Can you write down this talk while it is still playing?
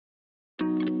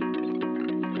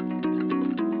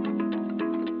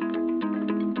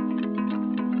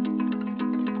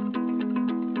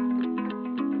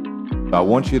I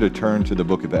want you to turn to the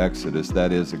book of Exodus.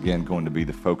 That is, again, going to be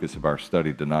the focus of our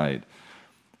study tonight.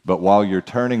 But while you're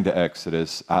turning to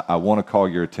Exodus, I want to call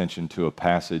your attention to a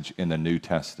passage in the New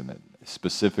Testament,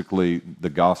 specifically the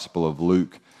Gospel of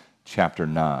Luke, chapter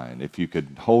 9. If you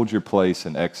could hold your place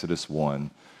in Exodus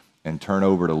 1 and turn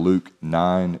over to Luke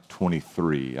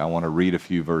 9:23. I want to read a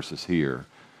few verses here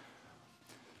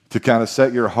to kind of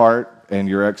set your heart and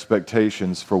your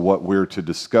expectations for what we're to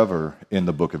discover in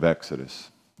the book of Exodus.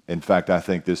 In fact, I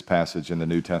think this passage in the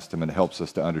New Testament helps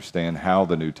us to understand how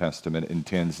the New Testament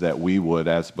intends that we would,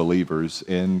 as believers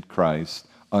in Christ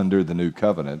under the new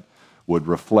covenant, would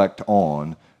reflect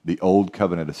on the old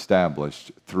covenant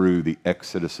established through the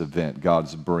Exodus event,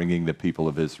 God's bringing the people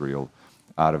of Israel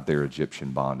out of their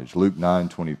Egyptian bondage. Luke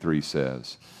 9:23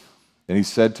 says, "And he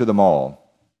said to them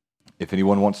all, 'If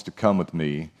anyone wants to come with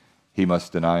me, he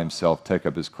must deny himself, take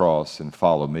up his cross, and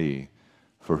follow me.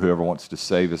 For whoever wants to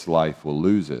save his life will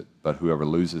lose it, but whoever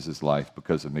loses his life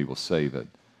because of me will save it.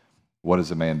 What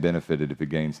is a man benefited if he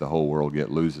gains the whole world,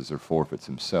 yet loses or forfeits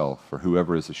himself? For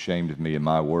whoever is ashamed of me and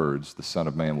my words, the Son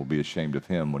of Man will be ashamed of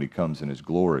him when he comes in his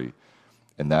glory,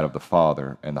 and that of the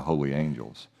Father and the holy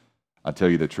angels. I tell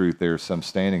you the truth, there are some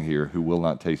standing here who will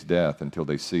not taste death until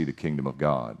they see the kingdom of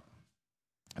God.'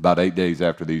 About 8 days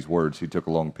after these words, he took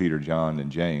along Peter, John,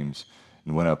 and James,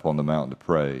 and went up on the mountain to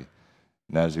pray.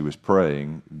 And as he was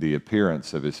praying, the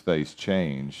appearance of his face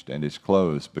changed, and his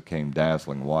clothes became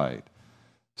dazzling white.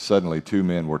 Suddenly 2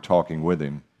 men were talking with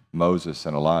him, Moses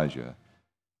and Elijah.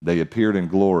 They appeared in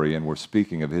glory and were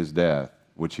speaking of his death,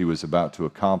 which he was about to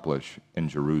accomplish in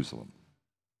Jerusalem."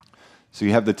 So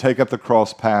you have the take up the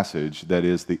cross passage that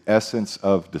is the essence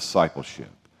of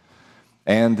discipleship.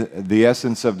 And the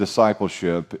essence of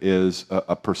discipleship is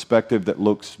a perspective that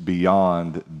looks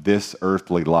beyond this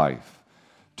earthly life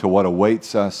to what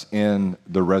awaits us in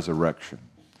the resurrection.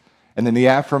 And then the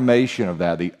affirmation of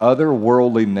that, the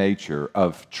otherworldly nature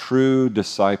of true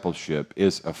discipleship,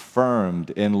 is affirmed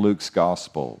in Luke's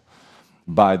gospel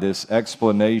by this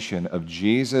explanation of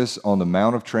Jesus on the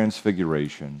Mount of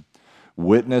Transfiguration,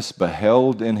 witness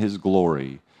beheld in his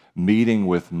glory, meeting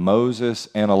with Moses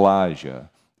and Elijah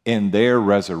in their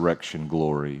resurrection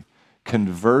glory,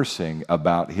 conversing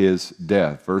about his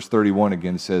death. Verse 31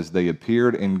 again says, "They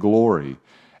appeared in glory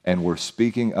and were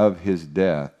speaking of his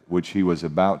death, which he was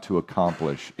about to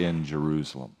accomplish in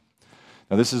Jerusalem."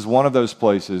 Now, this is one of those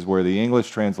places where the English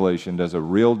translation does a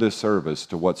real disservice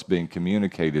to what's being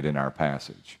communicated in our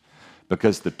passage,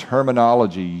 because the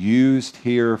terminology used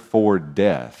here for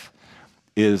death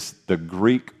is the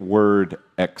Greek word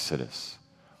exodus.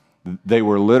 They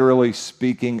were literally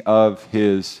speaking of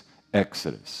his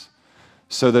exodus.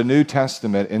 So the New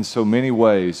Testament, in so many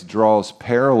ways, draws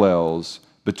parallels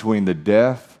between the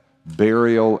death,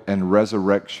 burial, and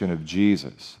resurrection of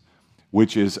Jesus,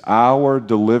 which is our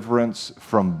deliverance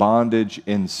from bondage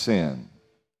in sin.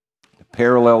 The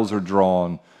parallels are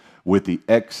drawn with the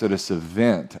Exodus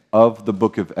event of the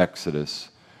book of Exodus,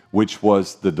 which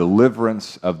was the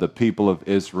deliverance of the people of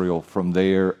Israel from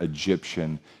their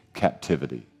Egyptian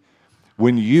captivity.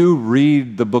 When you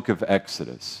read the book of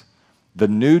Exodus, the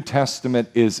New Testament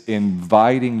is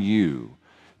inviting you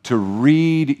to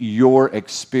read your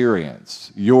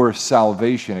experience, your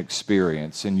salvation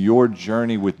experience, and your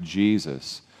journey with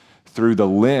Jesus through the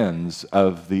lens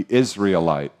of the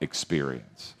Israelite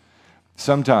experience.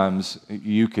 Sometimes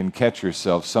you can catch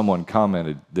yourself, someone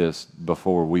commented this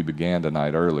before we began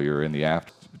tonight earlier in the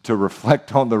afternoon, to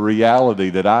reflect on the reality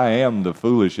that I am the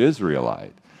foolish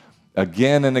Israelite.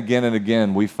 Again and again and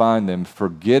again, we find them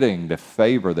forgetting the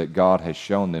favor that God has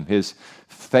shown them, his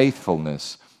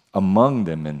faithfulness among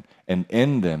them and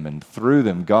in them and through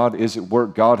them. God is at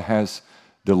work. God has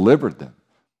delivered them.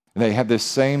 And they have this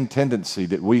same tendency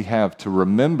that we have to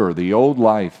remember the old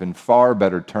life in far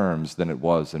better terms than it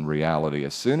was in reality.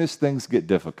 As soon as things get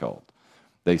difficult,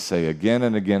 they say again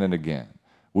and again and again,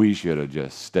 we should have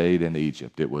just stayed in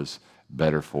Egypt. It was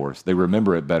better for us. They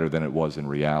remember it better than it was in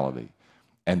reality.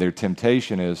 And their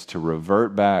temptation is to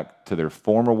revert back to their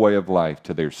former way of life,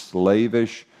 to their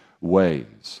slavish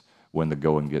ways when the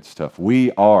going gets tough.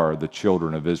 We are the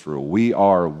children of Israel. We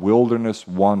are wilderness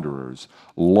wanderers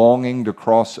longing to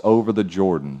cross over the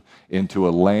Jordan into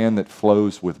a land that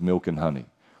flows with milk and honey.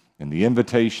 And the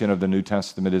invitation of the New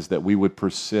Testament is that we would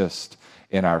persist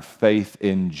in our faith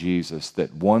in Jesus,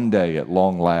 that one day at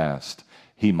long last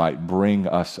he might bring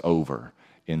us over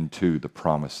into the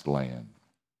promised land.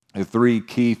 The 3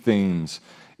 key themes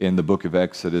in the book of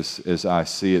Exodus, as I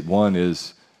see it, one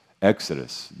is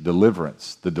Exodus,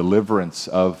 deliverance, the deliverance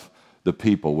of the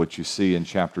people, which you see in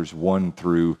chapters 1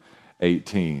 through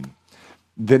 18.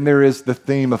 Then there is the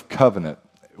theme of covenant.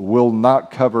 We'll not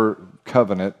cover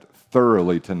covenant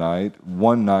thoroughly tonight.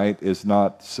 One night is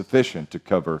not sufficient to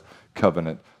cover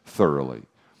covenant thoroughly.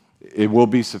 It will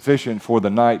be sufficient for the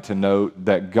night to note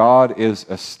that God is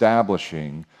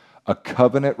establishing a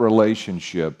covenant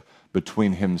relationship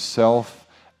between himself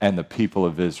and the people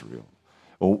of Israel.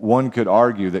 One could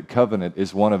argue that covenant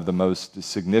is one of the most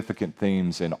significant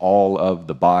themes in all of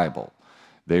the Bible.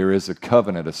 There is a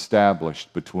covenant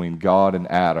established between God and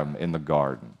Adam in the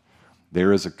garden.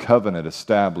 There is a covenant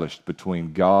established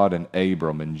between God and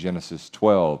Abram in Genesis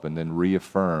 12 and then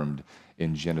reaffirmed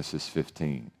in Genesis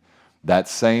 15. That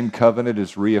same covenant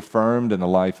is reaffirmed in the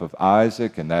life of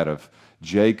Isaac and that of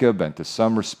Jacob, and to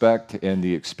some respect in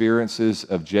the experiences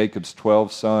of Jacob's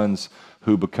 12 sons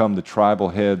who become the tribal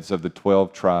heads of the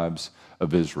 12 tribes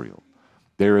of Israel.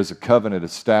 There is a covenant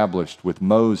established with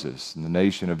Moses and the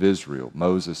nation of Israel,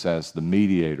 Moses as the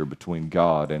mediator between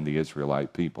God and the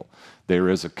Israelite people. There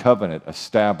is a covenant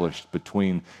established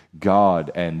between God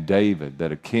and David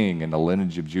that a king in the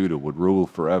lineage of Judah would rule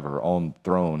forever on the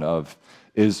throne of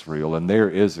Israel. And there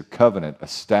is a covenant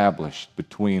established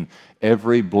between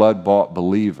every blood-bought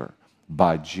believer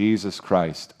by Jesus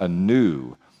Christ, a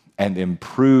new and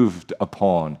improved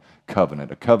upon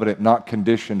covenant, a covenant not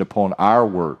conditioned upon our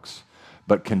works,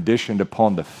 but conditioned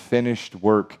upon the finished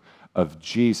work of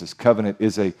Jesus. Covenant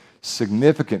is a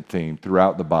significant theme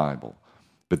throughout the Bible,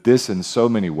 but this in so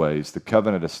many ways, the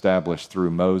covenant established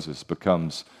through Moses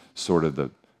becomes sort of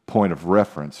the point of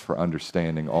reference for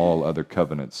understanding all other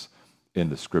covenants in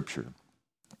the Scripture.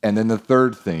 And then the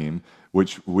third theme,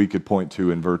 which we could point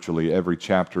to in virtually every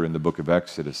chapter in the book of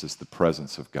Exodus, is the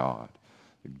presence of God.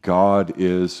 God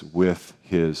is with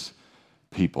his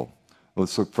people.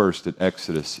 Let's look first at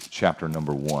Exodus chapter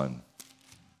number 1.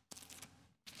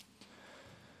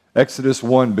 Exodus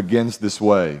 1 begins this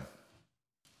way.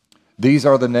 These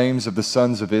are the names of the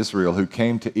sons of Israel who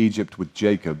came to Egypt with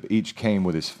Jacob. Each came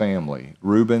with his family: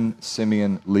 Reuben,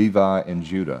 Simeon, Levi, and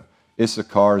Judah,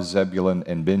 Issachar, Zebulun,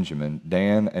 and Benjamin,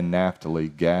 Dan and Naphtali,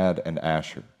 Gad, and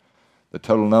Asher. The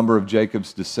total number of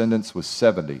Jacob's descendants was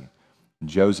 70.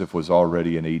 Joseph was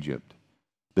already in Egypt.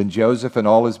 Then Joseph and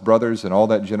all his brothers and all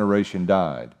that generation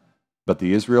died. But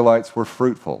the Israelites were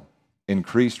fruitful,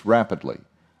 increased rapidly,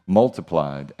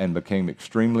 multiplied, and became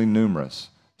extremely numerous,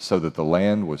 so that the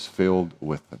land was filled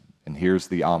with them. And here's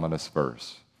the ominous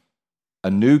verse.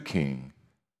 A new king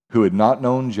who had not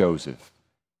known Joseph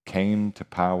came to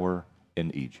power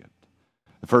in Egypt.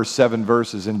 The first 7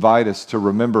 verses invite us to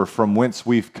remember from whence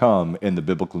we've come in the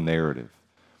biblical narrative.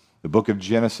 The book of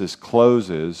Genesis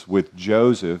closes with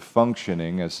Joseph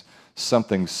functioning as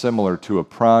something similar to a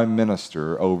prime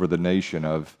minister over the nation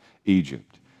of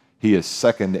Egypt. He is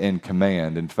second in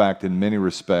command. In fact, in many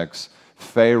respects,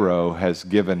 Pharaoh has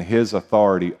given his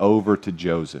authority over to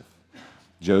Joseph.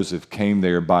 Joseph came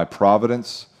there by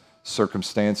providence,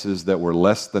 circumstances that were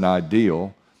less than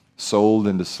ideal, sold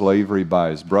into slavery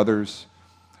by his brothers,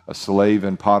 a slave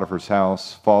in Potiphar's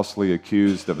house, falsely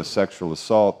accused of a sexual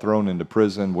assault, thrown into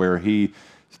prison where he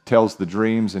tells the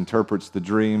dreams, interprets the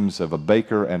dreams of a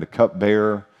baker and a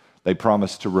cupbearer. They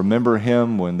promise to remember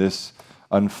him when this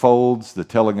unfolds, the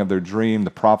telling of their dream,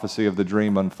 the prophecy of the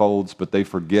dream unfolds, but they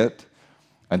forget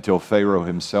until Pharaoh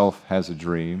himself has a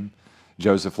dream.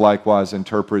 Joseph likewise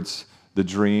interprets the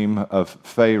dream of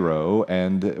Pharaoh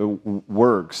and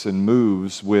works and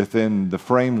moves within the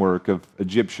framework of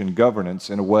Egyptian governance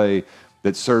in a way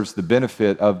that serves the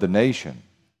benefit of the nation.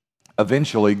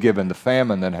 Eventually, given the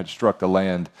famine that had struck the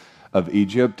land of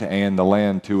Egypt and the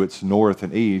land to its north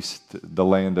and east, the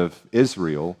land of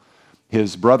Israel,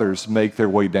 his brothers make their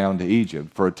way down to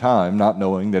Egypt for a time, not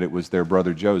knowing that it was their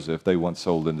brother Joseph they once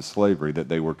sold into slavery that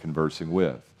they were conversing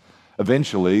with.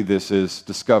 Eventually, this is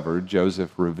discovered.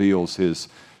 Joseph reveals his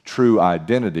true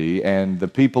identity, and the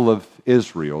people of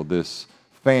Israel, this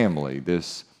family,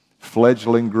 this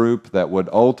fledgling group that would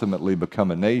ultimately become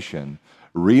a nation,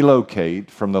 relocate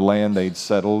from the land they'd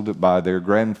settled by their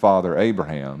grandfather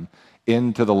Abraham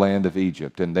into the land of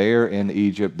Egypt. And there in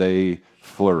Egypt, they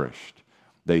flourished.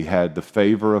 They had the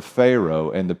favor of Pharaoh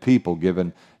and the people,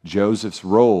 given Joseph's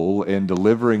role in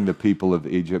delivering the people of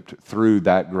Egypt through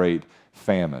that great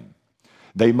famine.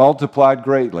 They multiplied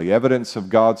greatly. Evidence of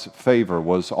God's favor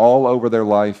was all over their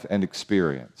life and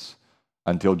experience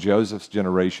until Joseph's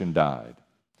generation died.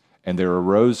 And there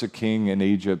arose a king in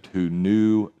Egypt who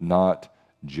knew not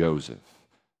Joseph.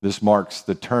 This marks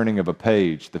the turning of a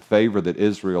page. The favor that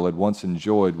Israel had once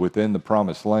enjoyed within the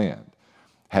promised land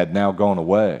had now gone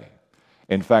away.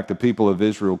 In fact, the people of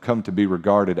Israel come to be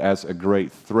regarded as a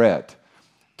great threat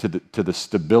to the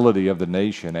stability of the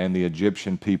nation and the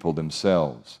Egyptian people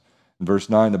themselves. In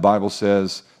verse 9, the Bible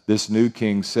says, this new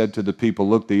king said to the people,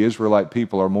 "Look, the Israelite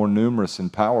people are more numerous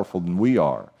and powerful than we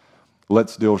are.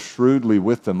 Let's deal shrewdly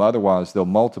with them, otherwise they'll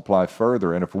multiply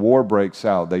further. And if war breaks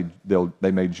out,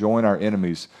 they may join our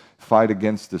enemies, fight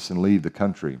against us, and leave the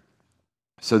country."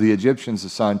 So the Egyptians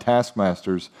assigned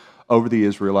taskmasters over the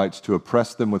Israelites to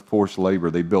oppress them with forced labor.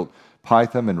 They built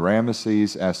Pithom and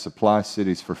Ramesses as supply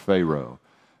cities for Pharaoh.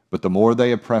 But the more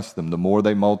they oppressed them, the more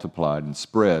they multiplied and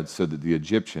spread, so that the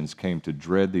Egyptians came to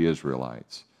dread the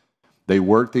Israelites. They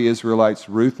worked the Israelites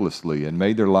ruthlessly and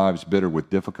made their lives bitter with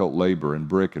difficult labor and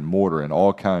brick and mortar and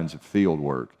all kinds of field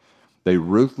work. They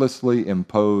ruthlessly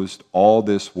imposed all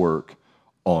this work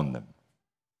on them.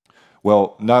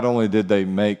 Well, not only did they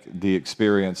make the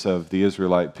experience of the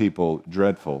Israelite people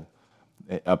dreadful,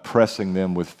 oppressing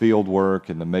them with field work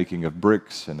and the making of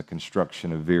bricks and the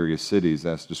construction of various cities,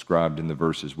 as described in the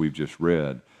verses we've just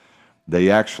read, they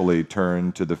actually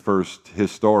turned to the first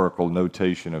historical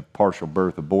notation of partial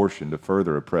birth abortion to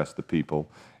further oppress the people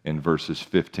in verses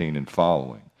 15 and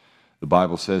following. The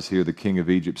Bible says here, the king of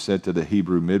Egypt said to the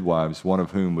Hebrew midwives, one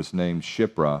of whom was named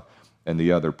Shiphrah and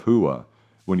the other Puah,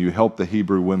 "When you help the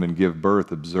Hebrew women give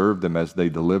birth, observe them as they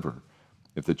deliver.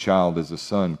 If the child is a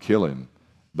son, kill him,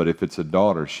 but if it's a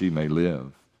daughter, she may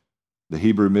live." The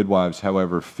Hebrew midwives,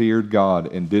 however, feared God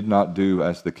and did not do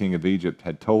as the king of Egypt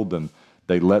had told them.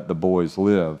 They let the boys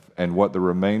live. And what the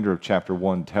remainder of chapter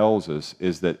 1 tells us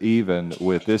is that even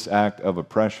with this act of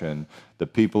oppression, the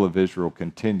people of Israel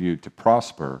continued to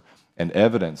prosper, and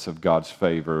evidence of God's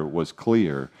favor was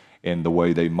clear in the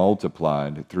way they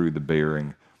multiplied through the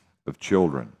bearing of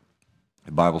children.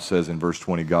 The Bible says in verse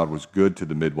 20, God was good to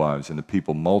the midwives, and the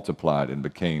people multiplied and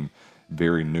became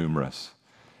very numerous.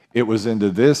 It was into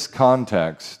this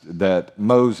context that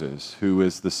Moses, who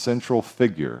is the central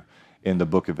figure in the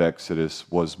book of Exodus,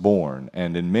 was born,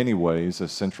 and in many ways a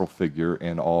central figure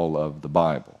in all of the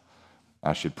Bible.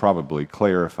 I should probably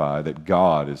clarify that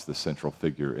God is the central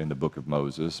figure in the book of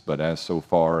Moses, but as so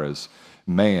far as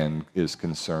man is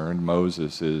concerned,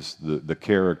 Moses is the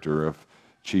character of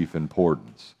chief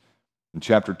importance. In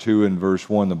chapter 2 and verse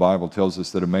 1, the Bible tells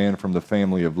us that a man from the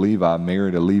family of Levi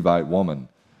married a Levite woman.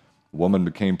 The woman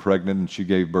became pregnant and she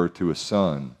gave birth to a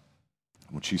son.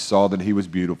 When she saw that he was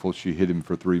beautiful, she hid him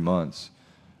for 3 months.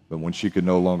 But when she could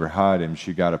no longer hide him,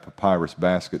 she got a papyrus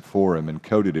basket for him and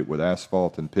coated it with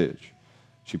asphalt and pitch.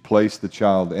 She placed the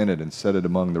child in it and set it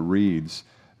among the reeds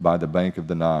by the bank of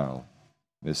the Nile.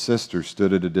 His sister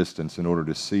stood at a distance in order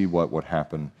to see what would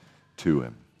happen to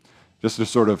him. Just to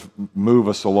sort of move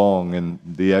us along in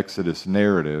the Exodus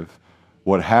narrative,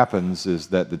 what happens is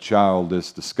that the child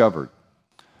is discovered.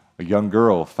 A young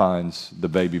girl finds the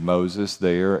baby Moses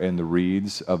there in the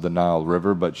reeds of the Nile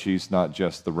River, but she's not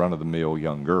just the run-of-the-mill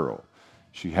young girl.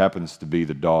 She happens to be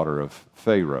the daughter of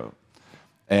Pharaoh.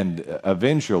 And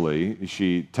eventually,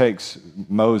 she takes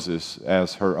Moses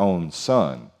as her own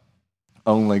son.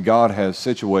 Only God has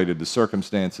situated the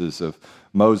circumstances of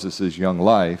Moses' young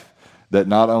life that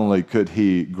not only could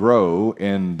he grow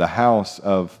in the house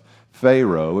of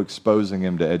Pharaoh, exposing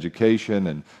him to education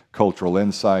and cultural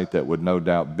insight that would no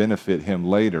doubt benefit him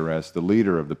later as the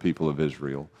leader of the people of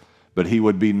Israel, but he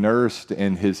would be nursed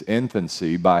in his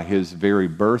infancy by his very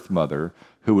birth mother,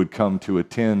 who would come to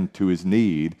attend to his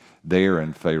need there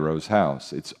in Pharaoh's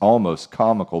house. It's almost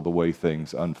comical the way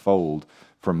things unfold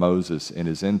for Moses in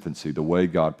his infancy. The way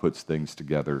God puts things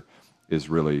together is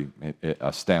really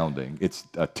astounding. It's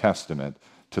a testament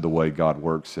to the way God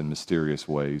works in mysterious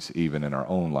ways, even in our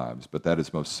own lives. But that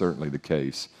is most certainly the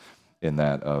case in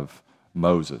that of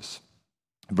Moses.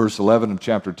 Verse 11 of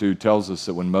chapter 2 tells us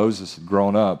that when Moses had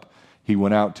grown up, he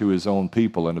went out to his own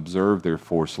people and observed their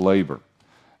forced labor.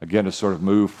 Again, to sort of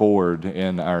move forward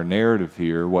in our narrative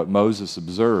here, what Moses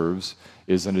observes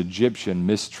is an Egyptian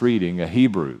mistreating a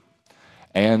Hebrew.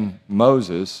 And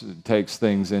Moses takes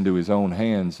things into his own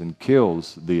hands and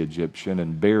kills the Egyptian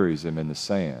and buries him in the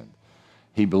sand.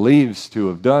 He believes to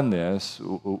have done this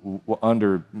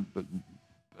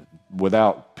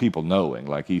without people knowing.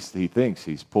 Like he thinks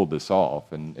he's pulled this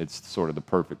off, and it's sort of the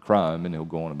perfect crime, and he'll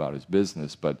go on about his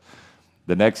business. But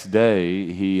the next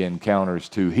day, he encounters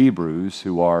 2 Hebrews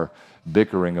who are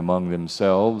bickering among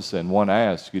themselves, and one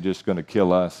asks, "You're just going to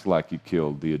kill us like you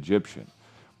killed the Egyptian?"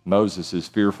 Moses is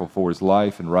fearful for his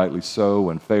life, and rightly so.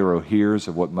 When Pharaoh hears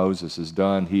of what Moses has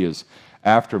done, he is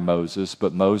after Moses,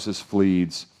 but Moses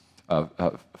flees to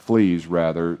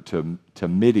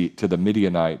the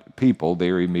Midianite people.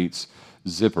 There he meets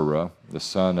Zipporah,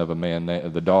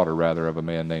 the daughter of a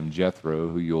man named Jethro,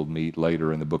 who you'll meet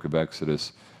later in the book of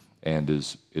Exodus, and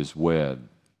is wed.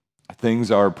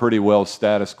 Things are pretty well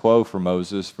status quo for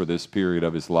Moses for this period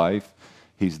of his life.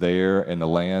 He's there in the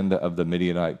land of the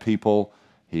Midianite people.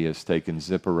 He has taken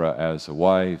Zipporah as a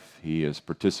wife. He is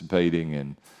participating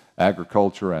in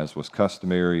agriculture, as was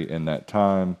customary in that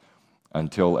time,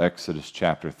 until Exodus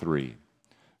chapter 3,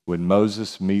 when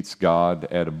Moses meets God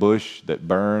at a bush that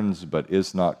burns but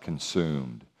is not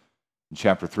consumed. In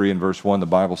chapter 3 and verse 1, the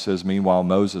Bible says, "Meanwhile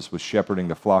Moses was shepherding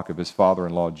the flock of his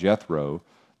father-in-law Jethro,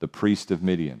 the priest of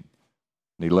Midian.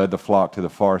 And he led the flock to the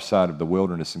far side of the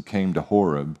wilderness and came to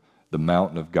Horeb, the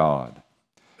mountain of God.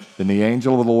 Then the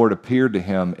angel of the Lord appeared to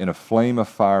him in a flame of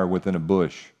fire within a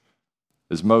bush.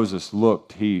 As Moses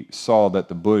looked, he saw that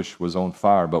the bush was on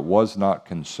fire, but was not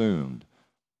consumed.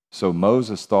 So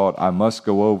Moses thought, I must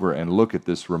go over and look at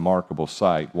this remarkable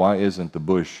sight. Why isn't the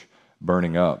bush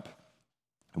burning up?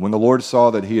 And when the Lord saw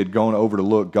that he had gone over to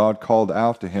look, God called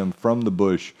out to him from the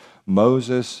bush,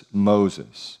 Moses,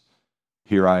 Moses.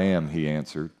 Here I am, he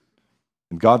answered.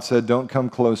 And God said, don't come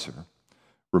closer.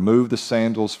 Remove the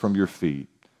sandals from your feet,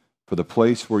 for the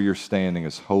place where you're standing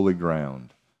is holy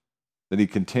ground. Then he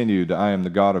continued, I am the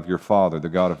God of your father, the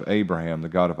God of Abraham, the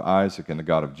God of Isaac, and the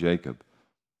God of Jacob.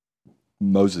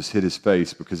 Moses hid his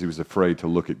face because he was afraid to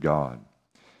look at God.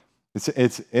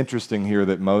 It's interesting here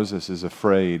that Moses is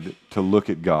afraid to look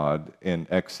at God in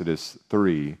Exodus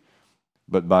 3,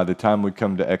 but by the time we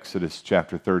come to Exodus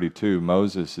chapter 32,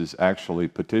 Moses is actually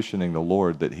petitioning the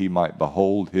Lord that he might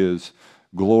behold his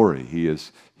glory. He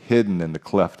is hidden in the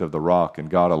cleft of the rock, and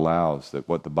God allows that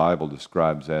what the Bible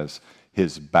describes as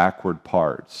his backward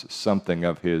parts, something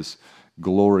of his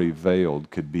glory veiled,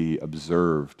 could be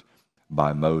observed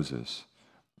by Moses.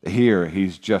 Here,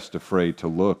 he's just afraid to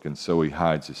look, and so he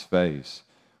hides his face.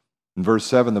 In verse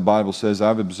 7, the Bible says,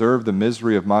 I've observed the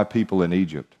misery of my people in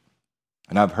Egypt,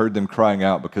 and I've heard them crying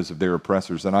out because of their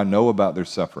oppressors, and I know about their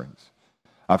sufferings.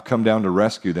 I've come down to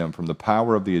rescue them from the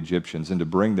power of the Egyptians and to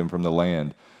bring them from the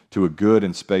land to a good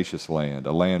and spacious land,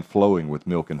 a land flowing with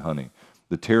milk and honey,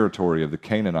 the territory of the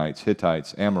Canaanites,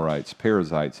 Hittites, Amorites,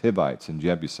 Perizzites, Hivites, and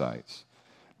Jebusites.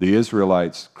 The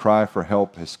Israelites' cry for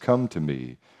help has come to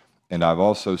me, and I've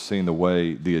also seen the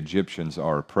way the Egyptians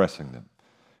are oppressing them.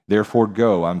 Therefore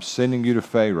go, I'm sending you to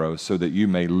Pharaoh so that you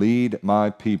may lead my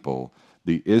people,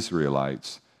 the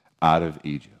Israelites, out of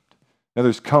Egypt. Now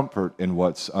there's comfort in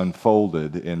what's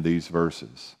unfolded in these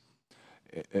verses.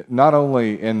 Not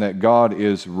only in that God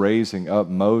is raising up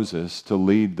Moses to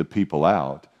lead the people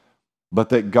out, but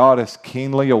that God is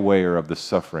keenly aware of the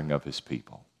suffering of his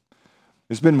people.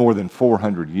 There's been more than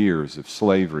 400 years of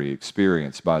slavery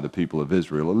experienced by the people of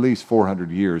Israel, at least 400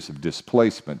 years of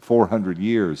displacement, 400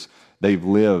 years they've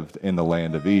lived in the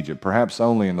land of Egypt. Perhaps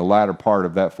only in the latter part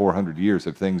of that 400 years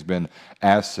have things been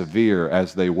as severe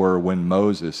as they were when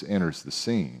Moses enters the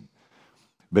scene.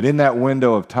 But in that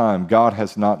window of time, God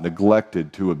has not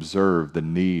neglected to observe the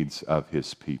needs of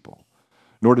his people,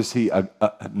 nor does he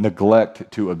neglect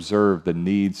to observe the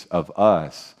needs of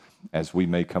us as we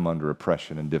may come under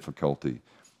oppression and difficulty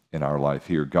in our life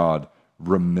here. God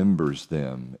remembers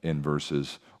them in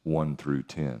verses 1 through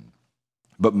 10.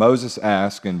 But Moses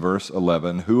asked in verse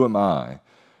 11, who am I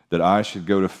that I should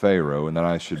go to Pharaoh and that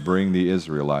I should bring the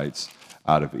Israelites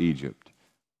out of Egypt?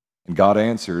 And God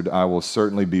answered, I will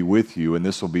certainly be with you, and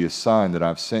this will be a sign that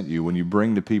I've sent you. When you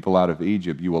bring the people out of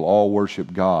Egypt, you will all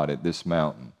worship God at this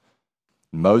mountain.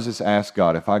 Moses asked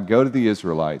God, if I go to the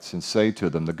Israelites and say to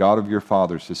them, the God of your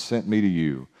fathers has sent me to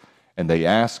you, and they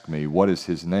ask me, what is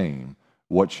his name?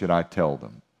 What should I tell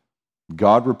them?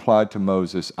 God replied to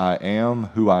Moses, I am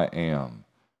who I am.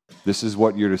 This is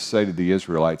what you're to say to the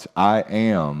Israelites, I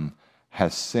am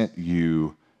has sent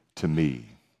you to me.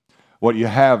 What you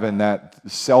have in that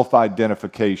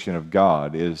self-identification of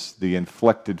God is the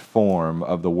inflected form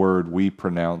of the word we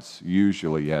pronounce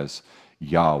usually as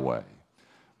Yahweh.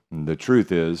 And the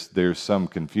truth is, there's some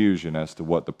confusion as to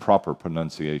what the proper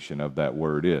pronunciation of that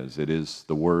word is. It is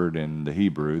the word in the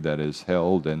Hebrew that is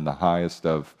held in the highest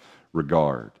of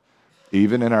regard.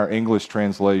 Even in our English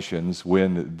translations,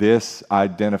 when this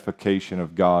identification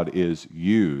of God is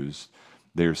used,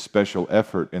 there's special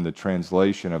effort in the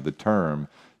translation of the term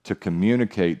to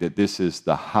communicate that this is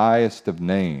the highest of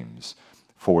names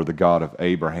for the God of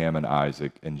Abraham and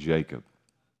Isaac and Jacob.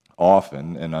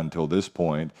 Often, and until this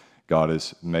point, God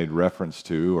is made reference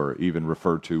to, or even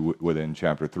referred to within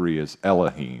chapter 3 as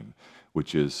Elohim,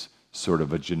 which is sort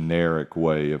of a generic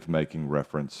way of making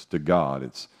reference to God.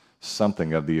 It's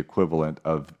something of the equivalent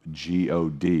of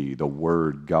G-O-D, the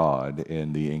word God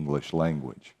in the English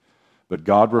language. But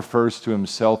God refers to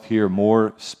himself here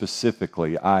more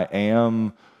specifically, I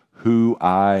am who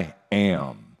I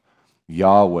am.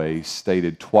 Yahweh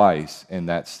stated twice in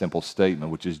that simple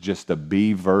statement, which is just a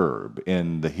be verb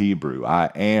in the Hebrew. I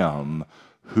am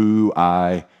who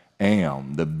I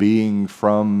am, the being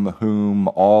from whom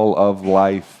all of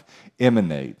life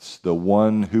emanates, the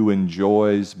one who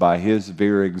enjoys by his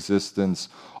very existence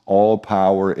all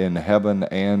power in heaven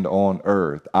and on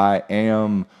earth. I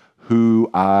am who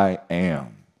I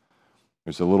am.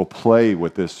 There's a little play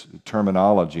with this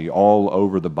terminology all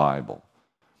over the Bible.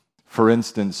 For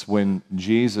instance, when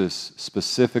Jesus,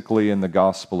 specifically in the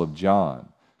Gospel of John,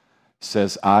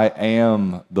 says, I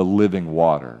am the living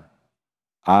water,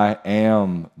 I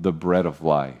am the bread of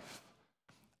life,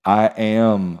 I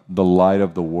am the light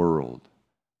of the world,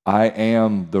 I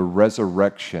am the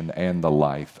resurrection and the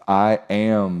life, I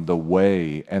am the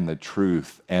way and the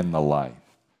truth and the life.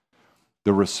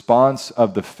 The response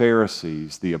of the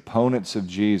Pharisees, the opponents of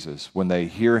Jesus, when they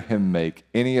hear him make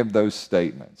any of those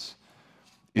statements,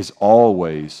 is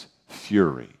always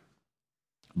fury.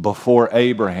 Before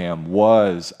Abraham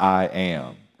was, I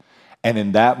am. And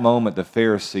in that moment, the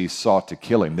Pharisees sought to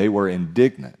kill him. They were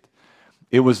indignant.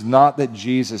 It was not that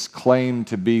Jesus claimed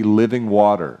to be living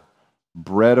water,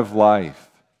 bread of life,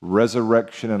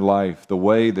 resurrection and life, the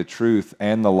way, the truth,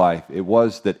 and the life. It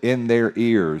was that in their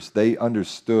ears, they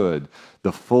understood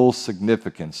the full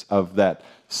significance of that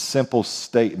simple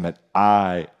statement,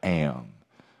 I am.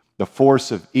 The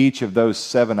force of each of those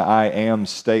 7 I am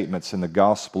statements in the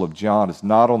Gospel of John is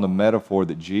not on the metaphor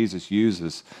that Jesus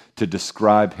uses to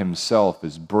describe himself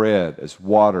as bread, as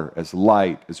water, as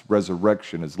light, as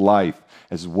resurrection, as life,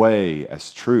 as way,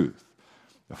 as truth.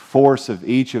 The force of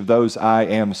each of those I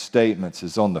am statements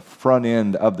is on the front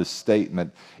end of the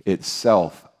statement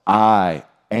itself. I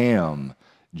am,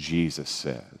 Jesus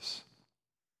says.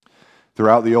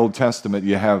 Throughout the Old Testament,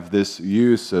 you have this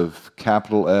use of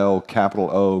capital L, capital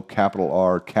O, capital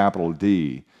R, capital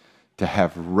D to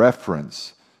have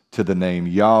reference to the name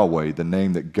Yahweh, the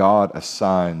name that God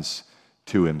assigns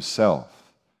to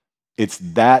himself. It's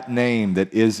that name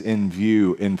that is in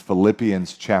view in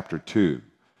Philippians chapter 2.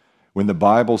 When the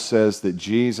Bible says that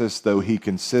Jesus, though he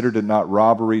considered it not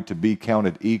robbery to be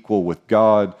counted equal with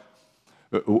God,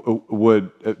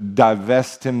 would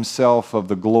divest himself of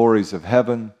the glories of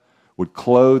heaven, would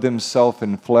clothe himself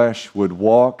in flesh, would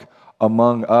walk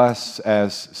among us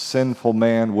as sinful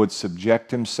man, would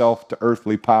subject himself to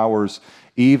earthly powers,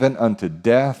 even unto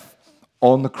death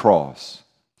on the cross,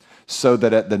 so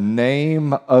that at the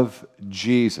name of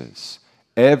Jesus,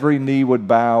 every knee would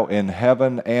bow in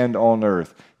heaven and on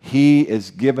earth. He is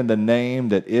given the name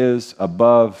that is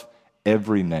above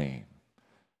every name.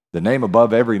 The name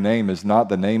above every name is not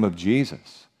the name of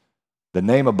Jesus. The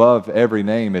name above every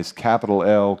name is capital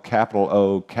L, capital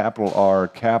O, capital R,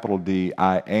 capital D.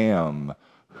 I am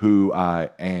who I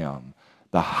am.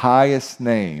 The highest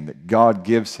name that God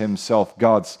gives himself,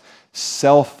 God's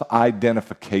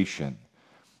self-identification,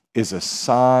 is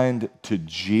assigned to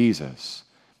Jesus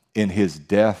in his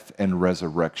death and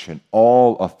resurrection.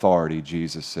 All authority,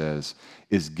 Jesus says,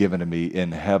 is given to me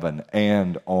in heaven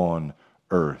and on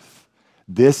earth.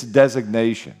 This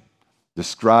designation,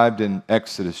 described in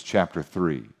Exodus chapter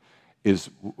 3, is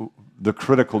the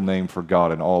critical name for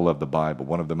God in all of the Bible,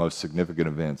 one of the most significant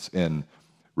events in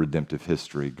redemptive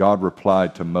history. God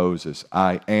replied to Moses,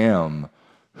 I am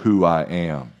who I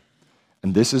am.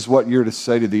 And this is what you're to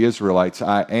say to the Israelites,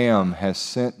 I am has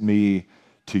sent me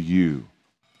to you.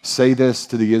 Say this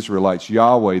to the Israelites,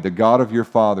 Yahweh, the God of your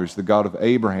fathers, the God of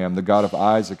Abraham, the God of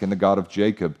Isaac, and the God of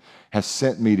Jacob, has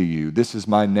sent me to you. This is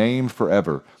my name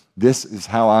forever. This is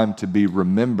how I'm to be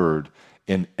remembered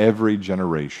in every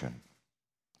generation.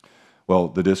 Well,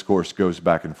 the discourse goes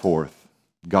back and forth.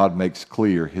 God makes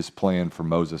clear his plan for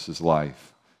Moses'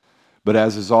 life. But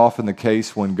as is often the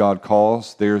case when God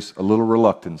calls, there's a little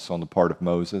reluctance on the part of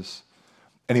Moses.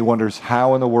 And he wonders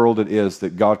how in the world it is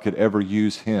that God could ever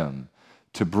use him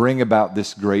to bring about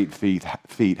this great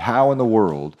feat. How in the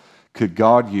world could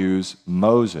God use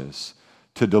Moses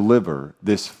to deliver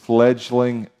this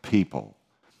fledgling people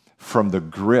from the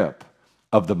grip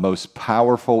of the most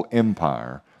powerful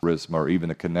empire, or even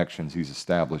the connections he's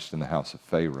established in the house of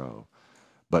Pharaoh,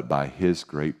 but by his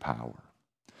great power?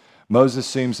 Moses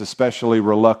seems especially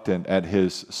reluctant at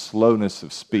his slowness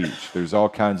of speech. There's all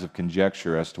kinds of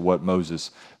conjecture as to what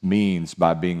Moses means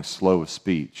by being slow of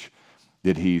speech.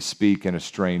 Did he speak in a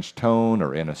strange tone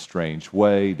or in a strange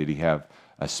way? Did he have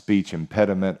a speech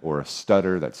impediment or a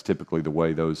stutter? That's typically the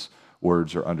way those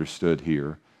words are understood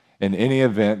here. In any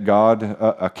event, God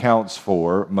accounts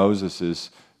for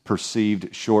Moses'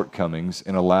 perceived shortcomings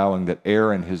in allowing that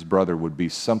Aaron, his brother, would be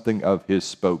something of his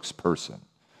spokesperson.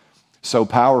 So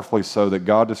powerfully so that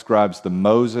God describes the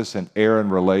Moses and Aaron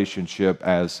relationship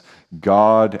as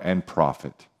God and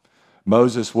prophet.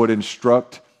 Moses would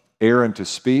instruct Aaron to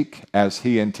speak as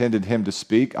he intended him to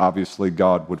speak. Obviously,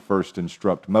 God would first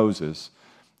instruct Moses,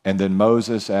 and then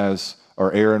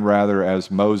Aaron rather,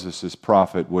 as Moses'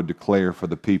 prophet, would declare for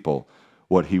the people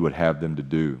what he would have them to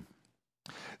do.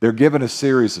 They're given a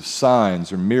series of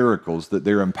signs or miracles that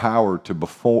they're empowered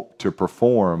to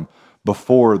perform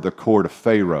before the court of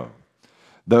Pharaoh.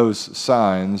 Those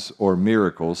signs or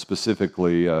miracles,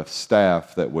 specifically a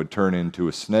staff that would turn into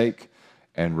a snake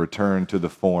and return to the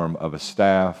form of a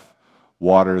staff,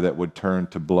 water that would turn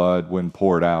to blood when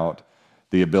poured out,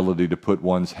 the ability to put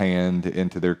one's hand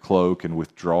into their cloak and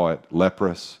withdraw it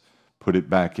leprous, put it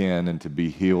back in, and to be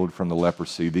healed from the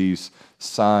leprosy. These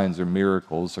signs or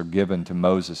miracles are given to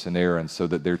Moses and Aaron so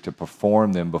that they're to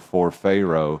perform them before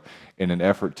Pharaoh in an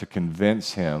effort to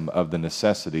convince him of the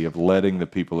necessity of letting the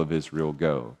people of Israel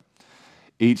go.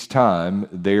 Each time,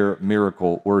 their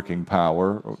miracle working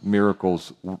power,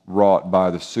 miracles wrought by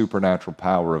the supernatural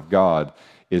power of God,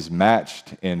 is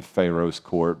matched in Pharaoh's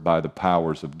court by the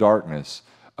powers of darkness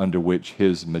under which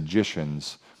his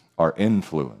magicians are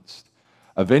influenced.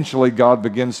 Eventually, God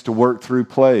begins to work through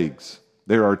plagues.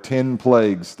 There are 10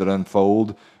 plagues that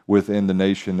unfold within the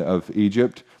nation of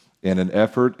Egypt in an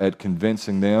effort at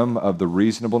convincing them of the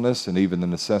reasonableness and even the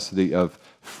necessity of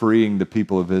freeing the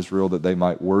people of Israel that they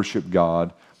might worship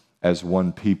God as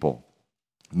one people.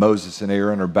 Moses and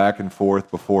Aaron are back and forth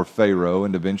before Pharaoh,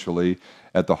 and eventually,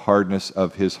 at the hardness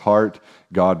of his heart,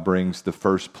 God brings the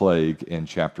first plague in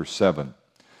chapter 7.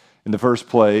 In the first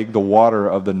plague, the water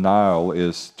of the Nile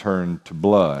is turned to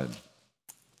blood.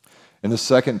 In the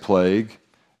second plague,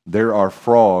 there are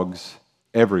frogs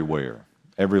everywhere.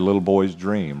 Every little boy's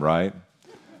dream, right?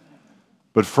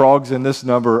 But frogs in this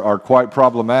number are quite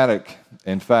problematic.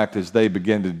 In fact, as they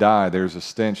begin to die, there's a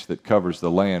stench that covers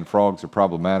the land. Frogs are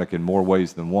problematic in more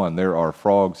ways than one. There are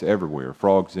frogs everywhere.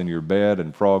 Frogs in your bed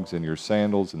and frogs in your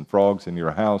sandals and frogs in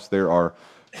your house. There are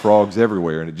frogs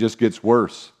everywhere, and it just gets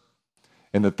worse.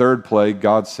 In the third plague,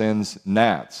 God sends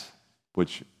gnats,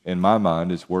 which in my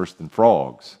mind is worse than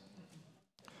frogs.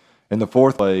 In the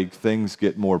fourth plague, things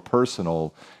get more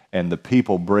personal, and the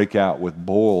people break out with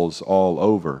boils all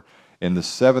over. In the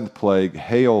seventh plague,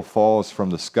 hail falls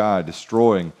from the sky,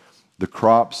 destroying the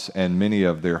crops and many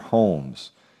of their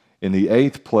homes. In the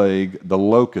eighth plague, the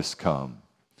locusts come.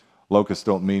 Locusts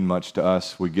don't mean much to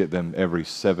us. We get them every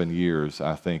 7 years,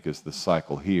 I think, is the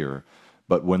cycle here.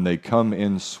 But when they come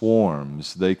in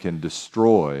swarms, they can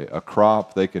destroy a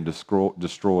crop, they can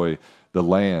destroy the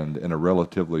land in a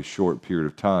relatively short period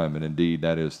of time, and indeed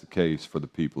that is the case for the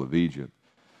people of Egypt.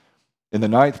 In the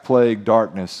ninth plague,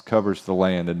 darkness covers the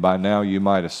land, and by now you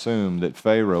might assume that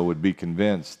Pharaoh would be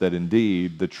convinced that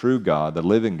indeed the true God, the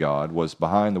living God, was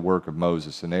behind the work of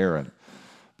Moses and Aaron.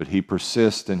 But he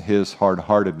persists in his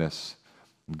hard-heartedness.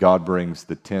 God brings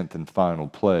the 10th and final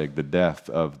plague, the death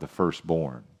of the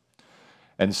firstborn.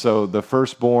 And so the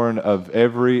firstborn of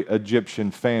every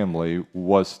Egyptian family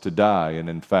was to die, and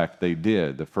in fact they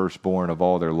did. The firstborn of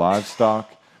all their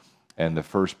livestock and the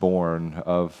firstborn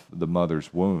of the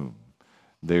mother's womb.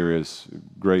 There is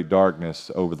great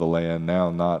darkness over the land now,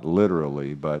 not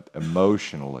literally, but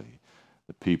emotionally.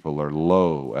 The people are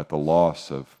low at the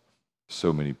loss of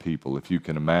so many people. If you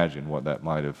can imagine what that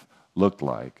might have looked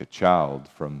like, a child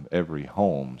from every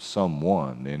home,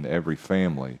 someone in every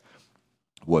family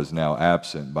was now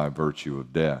absent by virtue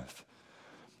of death.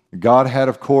 God had,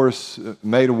 of course,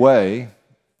 made a way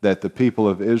that the people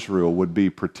of Israel would be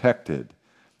protected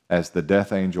as the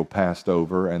death angel passed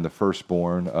over and the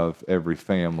firstborn of every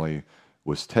family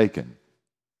was taken.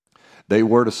 They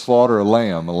were to slaughter a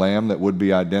lamb that would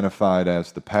be identified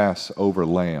as the Passover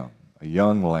lamb, a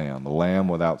young lamb, a lamb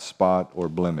without spot or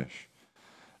blemish.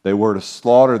 They were to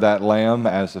slaughter that lamb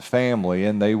as a family,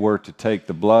 and they were to take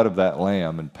the blood of that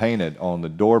lamb and paint it on the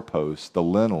doorpost, the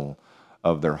lintel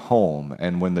of their home.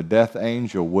 And when the death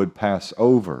angel would pass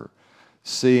over,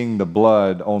 seeing the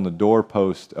blood on the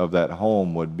doorpost of that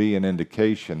home would be an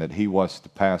indication that he was to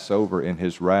pass over in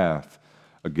his wrath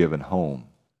a given home.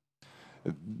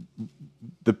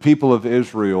 The people of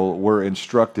Israel were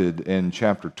instructed in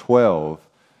chapter 12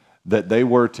 that they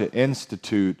were to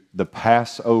institute the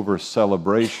Passover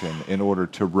celebration in order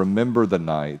to remember the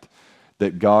night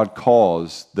that God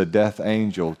caused the death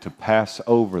angel to pass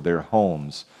over their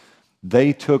homes.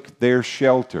 They took their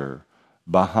shelter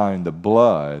behind the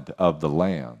blood of the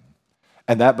Lamb.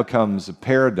 And that becomes a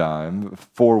paradigm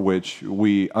through which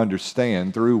we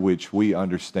understand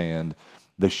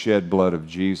the shed blood of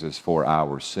Jesus for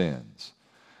our sins.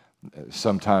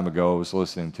 Some time ago, I was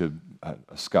listening to a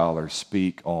scholar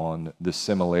speak on the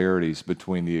similarities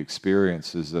between the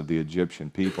experiences of the Egyptian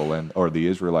people or the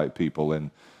Israelite people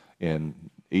in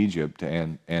Egypt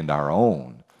and our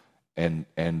own. and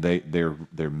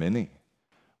they're many.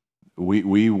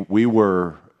 We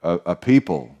were a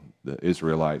people, the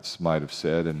Israelites might have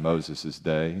said in Moses'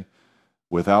 day,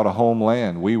 without a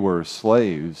homeland. We were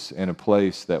slaves in a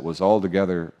place that was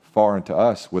altogether foreign to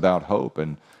us, without hope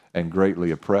and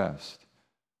greatly oppressed.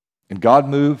 And God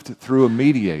moved through a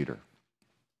mediator.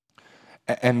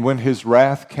 And when his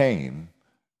wrath came,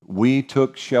 we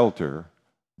took shelter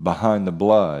behind the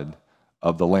blood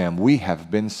of the Lamb. We have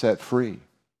been set free.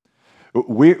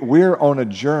 We're on a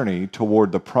journey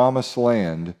toward the promised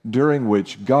land during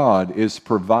which God is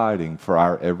providing for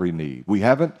our every need. We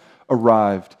haven't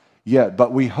arrived yet,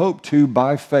 but we hope to,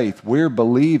 by faith, we're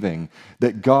believing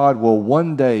that God will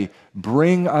one day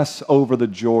bring us over the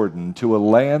Jordan to a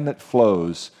land that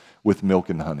flows with milk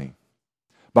and honey.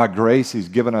 By grace, he's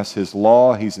given us his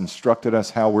law. He's instructed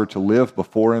us how we're to live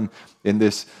before him in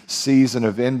this season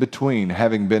of in-between,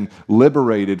 having been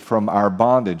liberated from our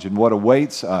bondage and what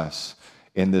awaits us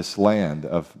in this land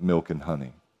of milk and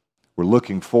honey. We're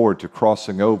looking forward to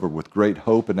crossing over with great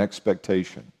hope and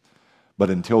expectation. But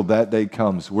until that day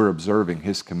comes, we're observing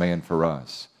his command for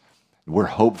us. We're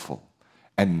hopeful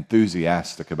and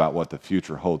enthusiastic about what the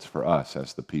future holds for us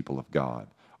as the people of God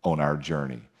on our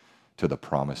journey to the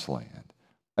promised land.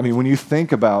 I mean, when you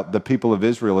think about the people of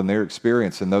Israel and their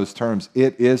experience in those terms,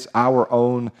 it is our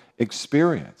own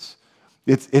experience.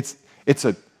 It's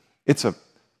a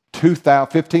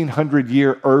 1,500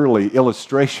 year early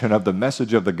illustration of the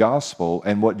message of the gospel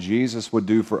and what Jesus would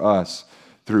do for us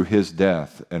through his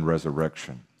death and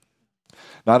resurrection.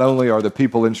 Not only are the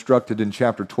people instructed in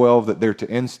chapter 12 that they're to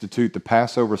institute the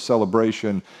Passover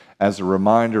celebration as a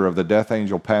reminder of the death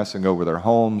angel passing over their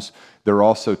homes, they're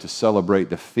also to celebrate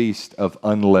the feast of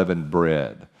unleavened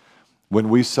bread. When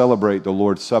we celebrate the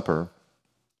Lord's Supper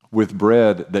with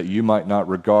bread that you might not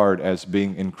regard as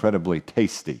being incredibly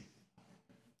tasty,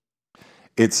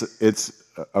 it's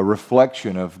a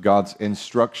reflection of God's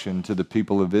instruction to the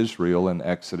people of Israel in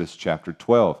Exodus chapter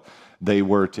 12. They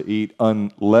were to eat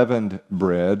unleavened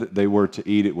bread. They were to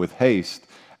eat it with haste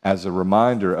as a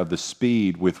reminder of the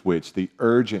speed with which the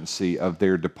urgency of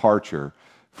their departure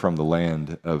from the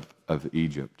land of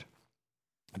Egypt.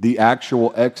 The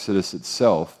actual Exodus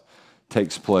itself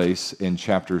takes place in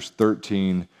chapters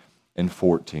 13 and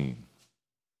 14.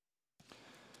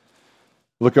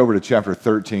 Look over to chapter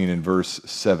 13 and verse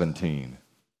 17.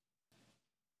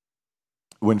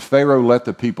 When Pharaoh let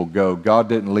the people go, God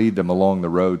didn't lead them along the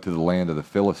road to the land of the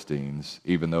Philistines,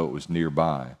 even though it was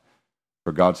nearby.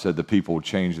 For God said the people will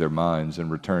change their minds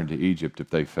and return to Egypt if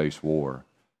they face war.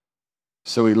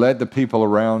 So he led the people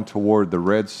around toward the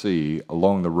Red Sea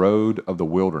along the road of the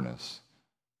wilderness.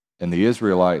 And the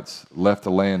Israelites left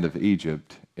the land of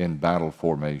Egypt in battle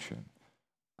formation.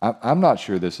 I'm not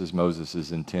sure this is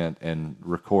Moses' intent in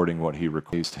recording what he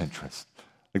recorded. Interest.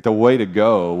 Like the way to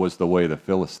go was the way of the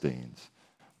Philistines.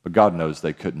 But God knows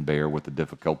they couldn't bear with the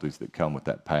difficulties that come with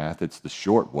that path. It's the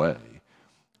short way.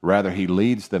 Rather, he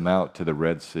leads them out to the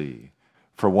Red Sea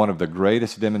for one of the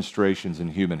greatest demonstrations in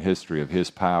human history of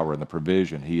his power and the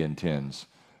provision he intends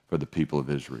for the people of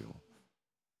Israel.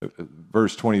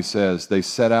 Verse 20 says, they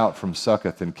set out from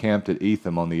Succoth and camped at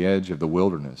Etham on the edge of the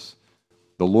wilderness.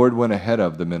 The Lord went ahead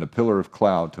of them in a pillar of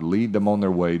cloud to lead them on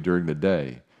their way during the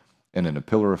day, and in a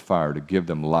pillar of fire to give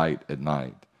them light at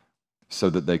night, so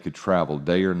that they could travel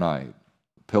day or night.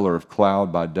 The pillar of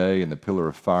cloud by day and the pillar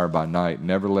of fire by night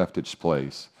never left its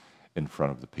place in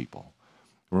front of the people.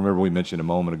 Remember, we mentioned a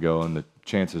moment ago, and the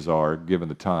chances are, given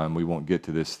the time, we won't get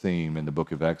to this theme in the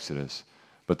book of Exodus,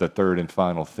 but the third and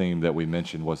final theme that we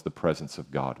mentioned was the presence of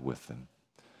God with them.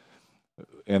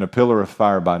 In a pillar of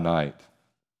fire by night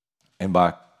and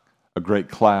by a great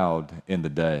cloud in the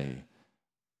day,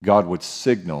 God would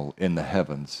signal in the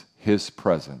heavens his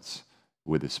presence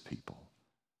with his people.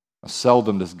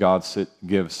 Seldom does God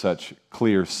give such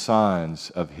clear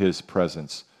signs of his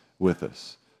presence with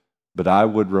us. But I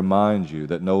would remind you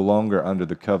that no longer under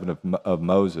the covenant of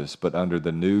Moses, but under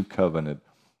the new covenant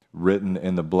written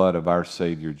in the blood of our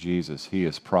Savior Jesus, he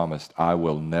has promised, I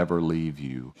will never leave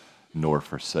you nor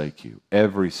forsake you.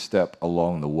 Every step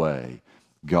along the way,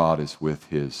 God is with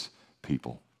his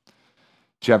people.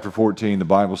 Chapter 14, the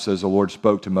Bible says, the Lord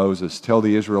spoke to Moses, tell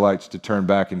the Israelites to turn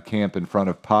back and camp in front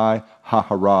of Pi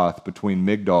Hahiroth between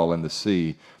Migdol and the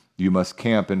sea. You must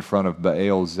camp in front of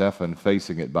Baal Zephon,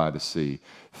 facing it by the sea.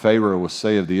 Pharaoh will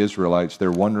say of the Israelites,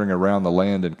 they're wandering around the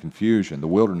land in confusion. The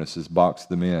wilderness has boxed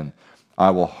them in.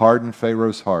 I will harden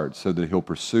Pharaoh's heart so that he'll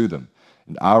pursue them,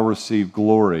 and I'll receive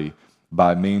glory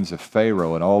by means of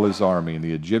Pharaoh and all his army, and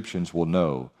the Egyptians will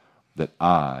know that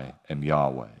I am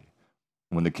Yahweh.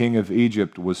 When the king of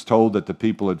Egypt was told that the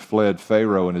people had fled,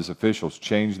 Pharaoh and his officials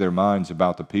changed their minds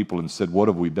about the people and said, "What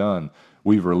have we done?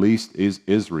 We've released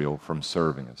Israel from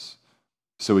serving us."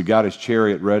 So he got his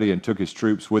chariot ready and took his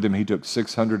troops with him. He took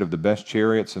 600 of the best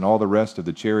chariots and all the rest of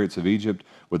the chariots of Egypt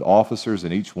with officers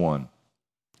in each one.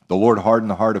 The Lord hardened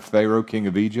the heart of Pharaoh, king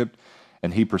of Egypt,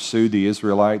 and he pursued the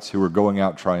Israelites who were going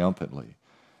out triumphantly.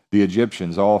 The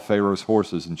Egyptians, all Pharaoh's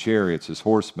horses and chariots, his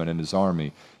horsemen and his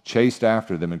army, chased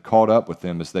after them and caught up with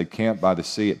them as they camped by the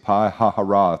sea at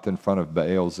Pi-hahiroth in front of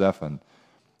Baal-zephon.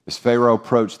 As Pharaoh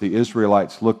approached, the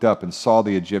Israelites looked up and saw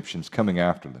the Egyptians coming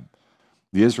after them.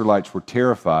 The Israelites were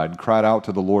terrified and cried out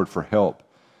to the Lord for help.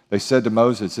 They said to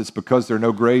Moses, "It's because there are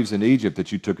no graves in Egypt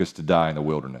that you took us to die in the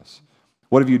wilderness.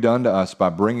 What have you done to us by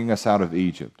bringing us out of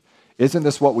Egypt? Isn't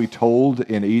this what we told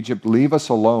in Egypt? Leave us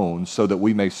alone so that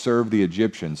we may serve the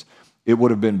Egyptians. It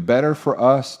would have been better for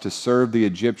us to serve the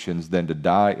Egyptians than to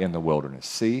die in the wilderness."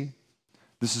 See,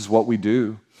 this is what we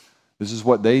do. This is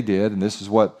what they did, and this is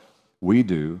what we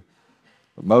do.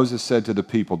 But Moses said to the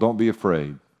people, "Don't be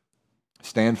afraid.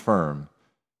 Stand firm.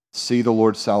 See the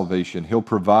Lord's salvation. He'll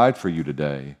provide for you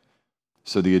today.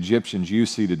 So the Egyptians you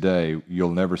see today,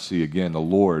 you'll never see again. The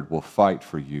Lord will fight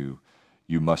for you.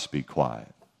 You must be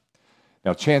quiet."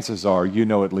 Now, chances are you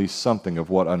know at least something of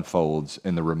what unfolds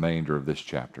in the remainder of this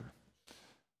chapter.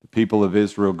 The people of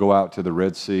Israel go out to the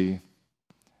Red Sea.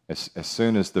 As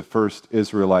soon as the first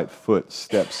Israelite foot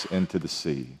steps into the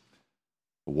sea,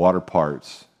 the water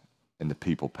parts and the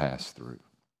people pass through.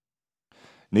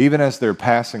 And even as they're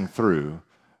passing through,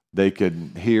 they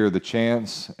could hear the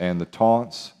chants and the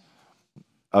taunts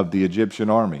of the Egyptian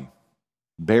army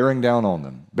bearing down on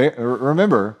them.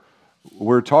 Remember,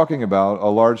 we're talking about a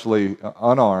largely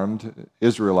unarmed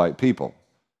Israelite people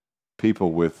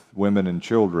with women and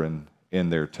children in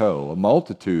their tow. A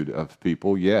multitude of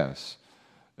people, yes,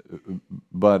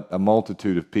 but a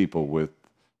multitude of people with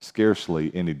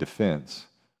scarcely any defense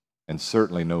and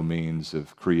certainly no means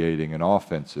of creating an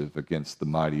offensive against the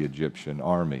mighty Egyptian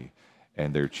army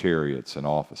and their chariots and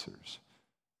officers.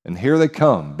 And here they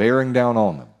come, bearing down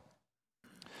on them.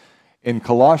 In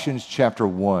Colossians chapter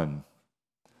 1,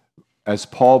 as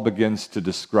Paul begins to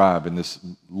describe in this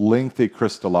lengthy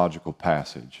Christological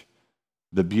passage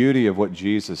the beauty of what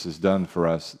Jesus has done for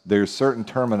us, there's certain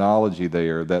terminology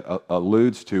there that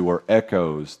alludes to or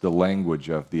echoes the language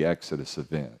of the Exodus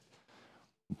event.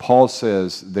 Paul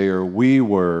says there, "We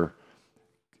were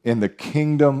in the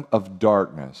kingdom of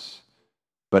darkness,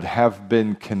 but have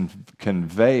been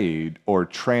conveyed or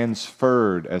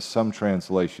transferred, as some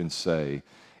translations say,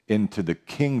 into the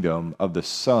kingdom of the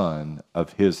Son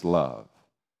of His love."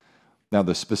 Now,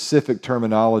 the specific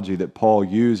terminology that Paul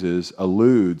uses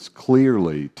alludes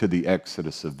clearly to the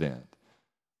Exodus event.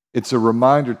 It's a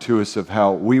reminder to us of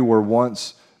how we were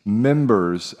once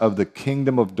members of the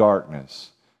kingdom of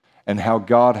darkness and how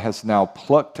God has now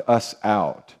plucked us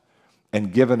out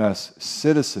and given us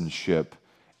citizenship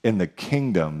in the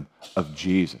kingdom of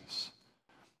Jesus.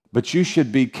 But you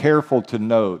should be careful to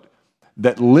note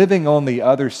that living on the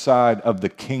other side of the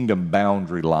kingdom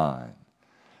boundary line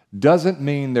doesn't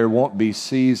mean there won't be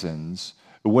seasons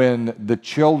when the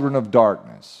children of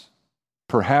darkness,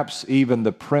 perhaps even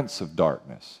the prince of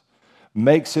darkness,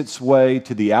 makes its way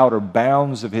to the outer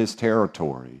bounds of his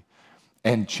territory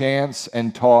and chants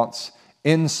and taunts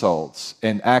insults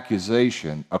and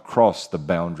accusation across the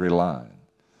boundary line.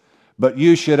 But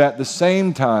you should at the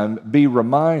same time be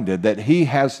reminded that he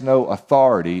has no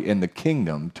authority in the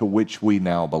kingdom to which we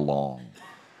now belong.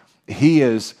 He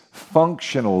is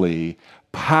functionally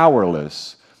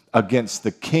powerless against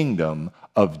the kingdom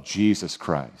of Jesus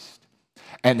Christ.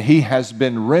 And he has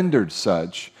been rendered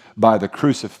such by the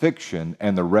crucifixion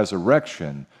and the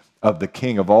resurrection of the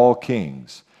King of all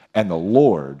kings and the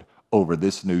Lord over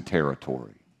this new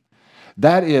territory.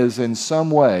 That is, in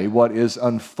some way, what is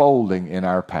unfolding in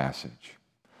our passage.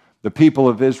 The people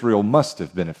of Israel must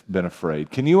have been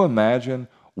afraid. Can you imagine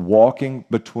walking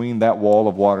between that wall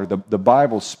of water? The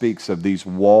Bible speaks of these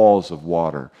walls of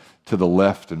water to the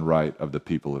left and right of the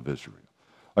people of Israel.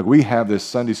 Like we have this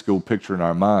Sunday school picture in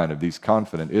our mind of these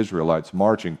confident Israelites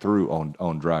marching through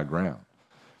on dry ground.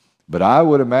 But I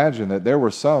would imagine that there were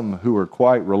some who were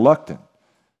quite reluctant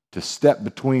to step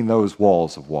between those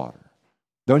walls of water.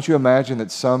 Don't you imagine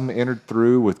that some entered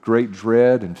through with great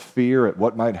dread and fear at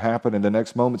what might happen in the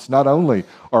next moments? Not only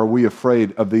are we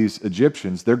afraid of these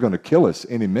Egyptians, they're going to kill us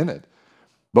any minute,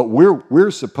 but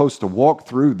we're supposed to walk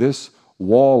through this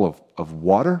wall of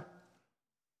water,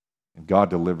 and God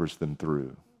delivers them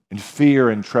through. In fear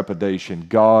and trepidation,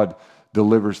 God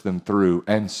delivers them through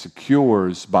and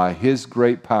secures by His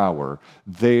great power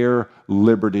their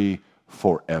liberty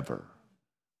forever.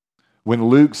 When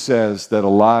Luke says that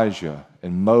Elijah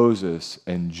and Moses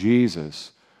and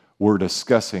Jesus were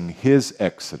discussing his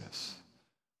exodus,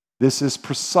 this is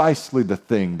precisely the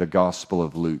thing the Gospel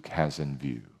of Luke has in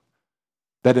view.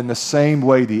 That in the same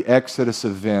way the Exodus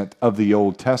event of the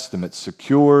Old Testament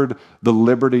secured the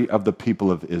liberty of the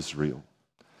people of Israel,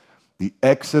 the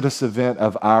Exodus event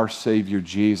of our Savior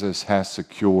Jesus has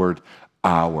secured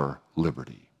our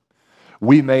liberty.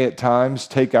 We may at times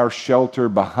take our shelter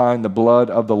behind the blood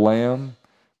of the Lamb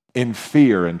in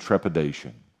fear and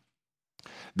trepidation.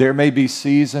 There may be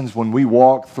seasons when we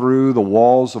walk through the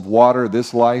walls of water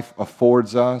this life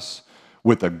affords us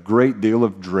with a great deal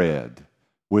of dread,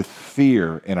 with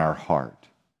fear in our heart.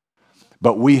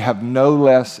 But we have no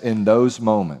less in those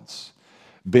moments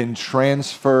been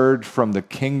transferred from the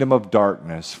kingdom of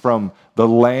darkness, from the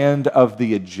land of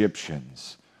the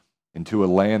Egyptians, into a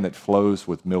land that flows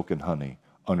with milk and honey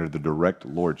under the direct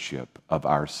lordship of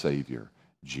our Savior,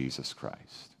 Jesus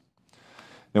Christ.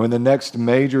 Now, in the next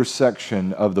major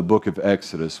section of the book of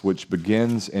Exodus, which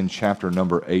begins in chapter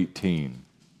number 18,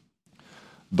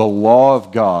 the law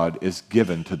of God is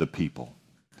given to the people.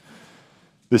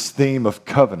 This theme of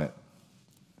covenant,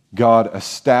 God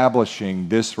establishing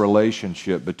this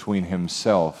relationship between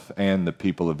himself and the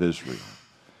people of Israel,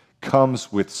 comes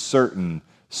with certain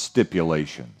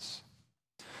stipulations.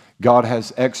 God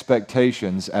has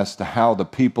expectations as to how the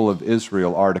people of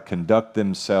Israel are to conduct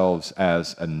themselves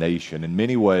as a nation. In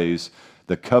many ways,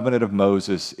 the covenant of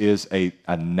Moses is a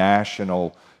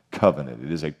national covenant.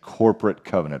 It is a corporate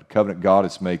covenant, a covenant God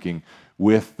is making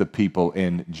with the people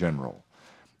in general.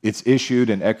 It's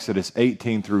issued in Exodus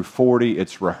 18 through 40.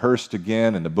 It's rehearsed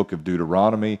again in the book of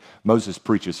Deuteronomy. Moses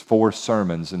preaches 4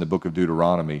 sermons in the book of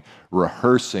Deuteronomy,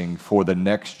 rehearsing for the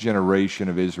next generation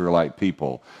of Israelite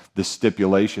people the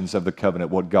stipulations of the covenant,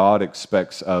 what God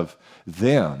expects of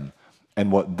them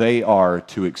and what they are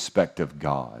to expect of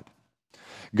God.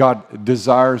 God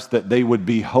desires that they would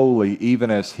be holy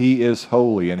even as he is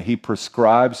holy, and he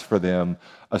prescribes for them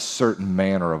a certain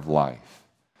manner of life.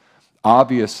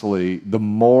 Obviously, the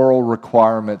moral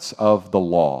requirements of the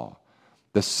law,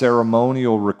 the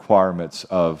ceremonial requirements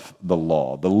of the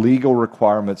law, the legal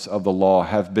requirements of the law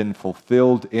have been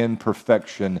fulfilled in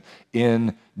perfection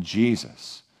in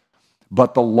Jesus.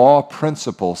 But the law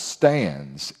principle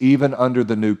stands even under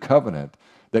the new covenant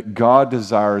that God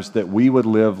desires that we would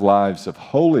live lives of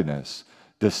holiness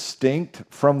distinct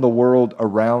from the world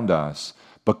around us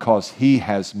because he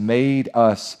has made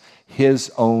us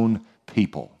his own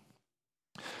people.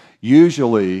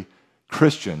 Usually,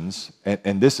 Christians,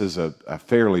 and this is a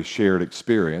fairly shared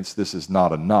experience, this is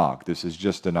not a knock, this is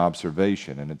just an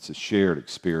observation, and it's a shared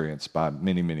experience by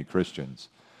many, many Christians,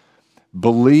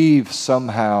 believe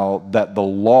somehow that the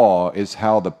law is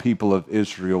how the people of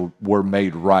Israel were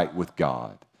made right with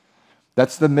God.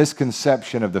 That's the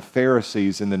misconception of the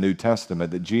Pharisees in the New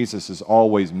Testament that Jesus is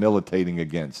always militating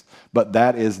against. But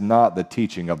that is not the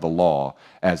teaching of the law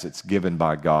as it's given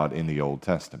by God in the Old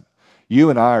Testament. You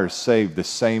and I are saved the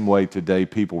same way today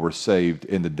people were saved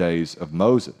in the days of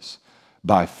Moses,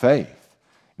 by faith.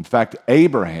 In fact,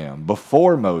 Abraham,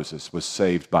 before Moses, was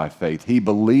saved by faith. He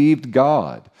believed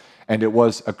God, and it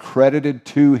was accredited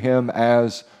to him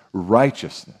as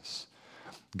righteousness.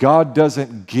 God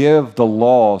doesn't give the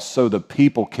law so the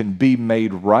people can be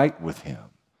made right with him.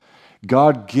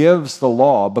 God gives the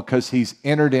law because he's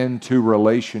entered into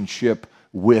relationship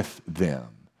with them.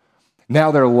 Now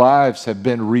their lives have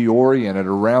been reoriented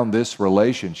around this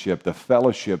relationship, the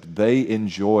fellowship they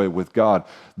enjoy with God.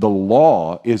 The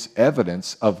law is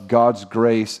evidence of God's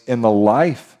grace in the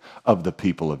life of the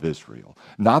people of Israel,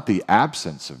 not the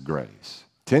absence of grace.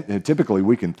 Typically,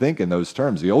 we can think in those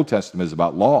terms. The Old Testament is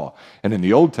about law. And in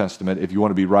the Old Testament, if you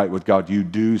want to be right with God, you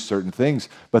do certain things.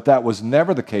 But that was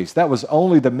never the case. That was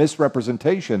only the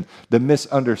misrepresentation, the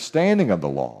misunderstanding of the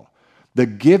law. The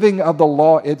giving of the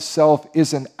law itself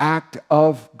is an act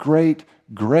of great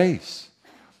grace.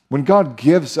 When God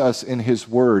gives us in his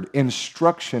word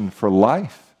instruction for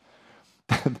life,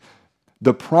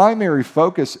 the primary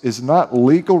focus is not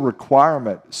legal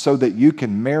requirement so that you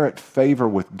can merit favor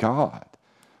with God.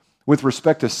 With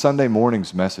respect to Sunday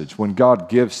morning's message, when God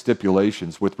gives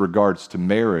stipulations with regards to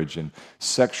marriage and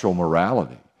sexual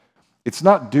morality, it's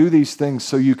not do these things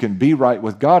so you can be right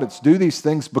with God. It's do these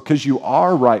things because you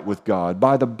are right with God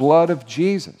by the blood of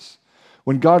Jesus.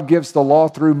 When God gives the law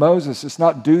through Moses, it's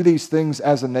not do these things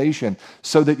as a nation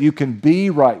so that you can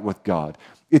be right with God.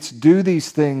 It's do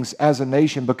these things as a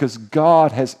nation because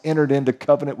God has entered into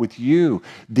covenant with you.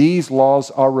 These laws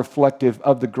are reflective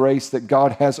of the grace that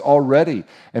God has already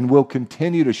and will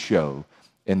continue to show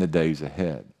in the days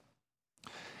ahead.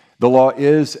 The law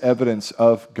is evidence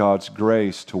of God's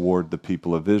grace toward the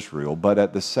people of Israel, but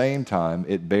at the same time,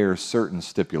 it bears certain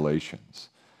stipulations.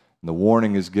 And the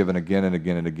warning is given again and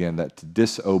again and again that to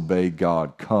disobey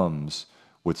God comes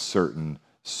with certain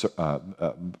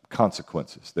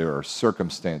consequences. There are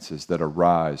circumstances that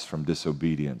arise from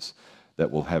disobedience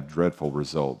that will have dreadful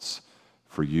results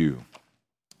for you.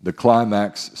 The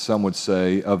climax, some would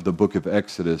say, of the book of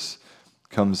Exodus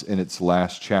comes in its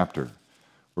last chapter.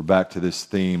 We're back to this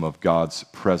theme of God's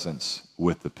presence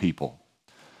with the people.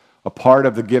 A part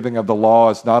of the giving of the law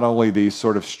is not only these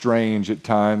sort of strange at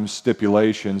times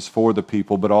stipulations for the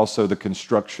people, but also the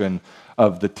construction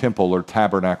of the temple or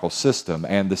tabernacle system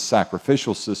and the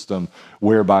sacrificial system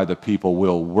whereby the people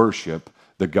will worship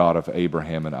the God of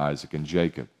Abraham and Isaac and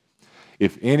Jacob.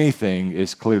 If anything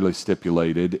is clearly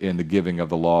stipulated in the giving of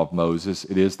the law of Moses,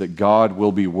 it is that God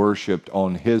will be worshiped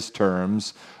on his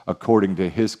terms according to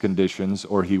his conditions,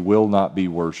 or he will not be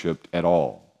worshiped at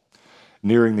all.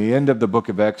 Nearing the end of the book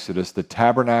of Exodus, the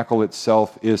tabernacle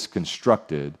itself is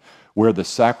constructed where the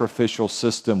sacrificial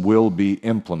system will be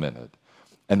implemented.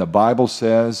 And the Bible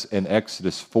says in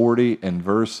Exodus 40 and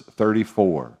verse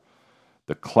 34,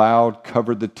 the cloud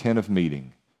covered the tent of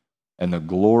meeting, and the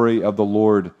glory of the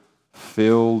Lord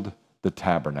filled the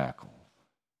tabernacle.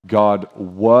 God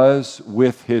was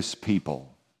with his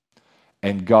people,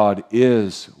 and God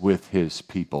is with his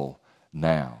people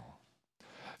now.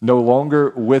 No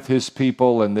longer with his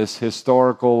people in this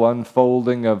historical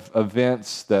unfolding of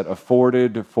events that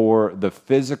afforded for the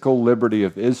physical liberty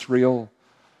of Israel,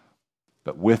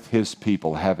 but with his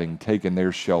people having taken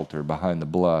their shelter behind the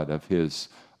blood of his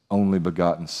only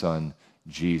begotten Son,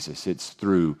 Jesus. It's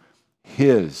through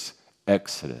his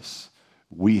exodus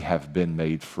we have been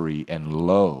made free, and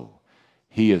lo,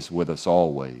 he is with us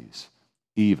always,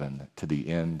 even to the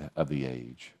end of the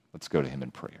age. Let's go to him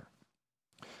in prayer.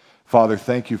 Father,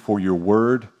 thank you for your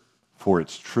word, for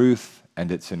its truth and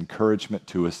its encouragement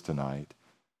to us tonight.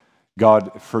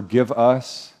 God, forgive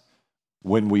us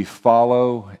when we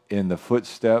follow in the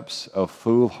footsteps of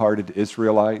foolhardy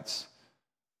Israelites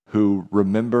who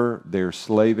remember their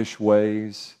slavish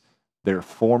ways, their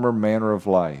former manner of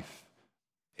life,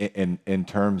 in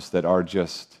terms that are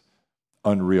just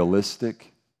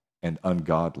unrealistic and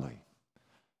ungodly.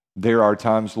 There are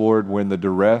times, Lord, when the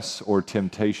duress or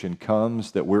temptation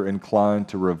comes that we're inclined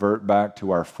to revert back to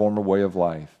our former way of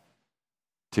life,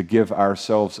 to give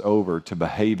ourselves over to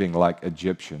behaving like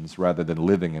Egyptians rather than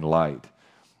living in light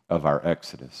of our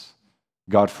exodus.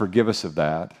 God, forgive us of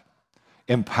that.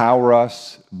 Empower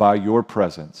us by your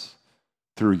presence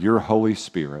through your Holy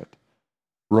Spirit.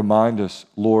 Remind us,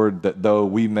 Lord, that though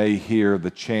we may hear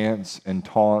the chants and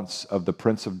taunts of the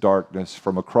Prince of Darkness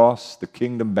from across the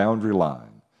kingdom boundary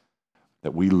line,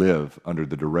 that we live under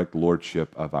the direct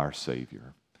lordship of our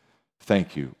Savior.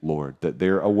 Thank you, Lord, that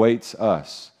there awaits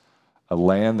us a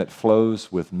land that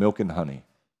flows with milk and honey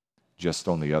just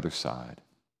on the other side.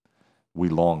 We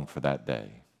long for that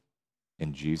day.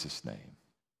 In Jesus' name,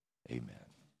 amen.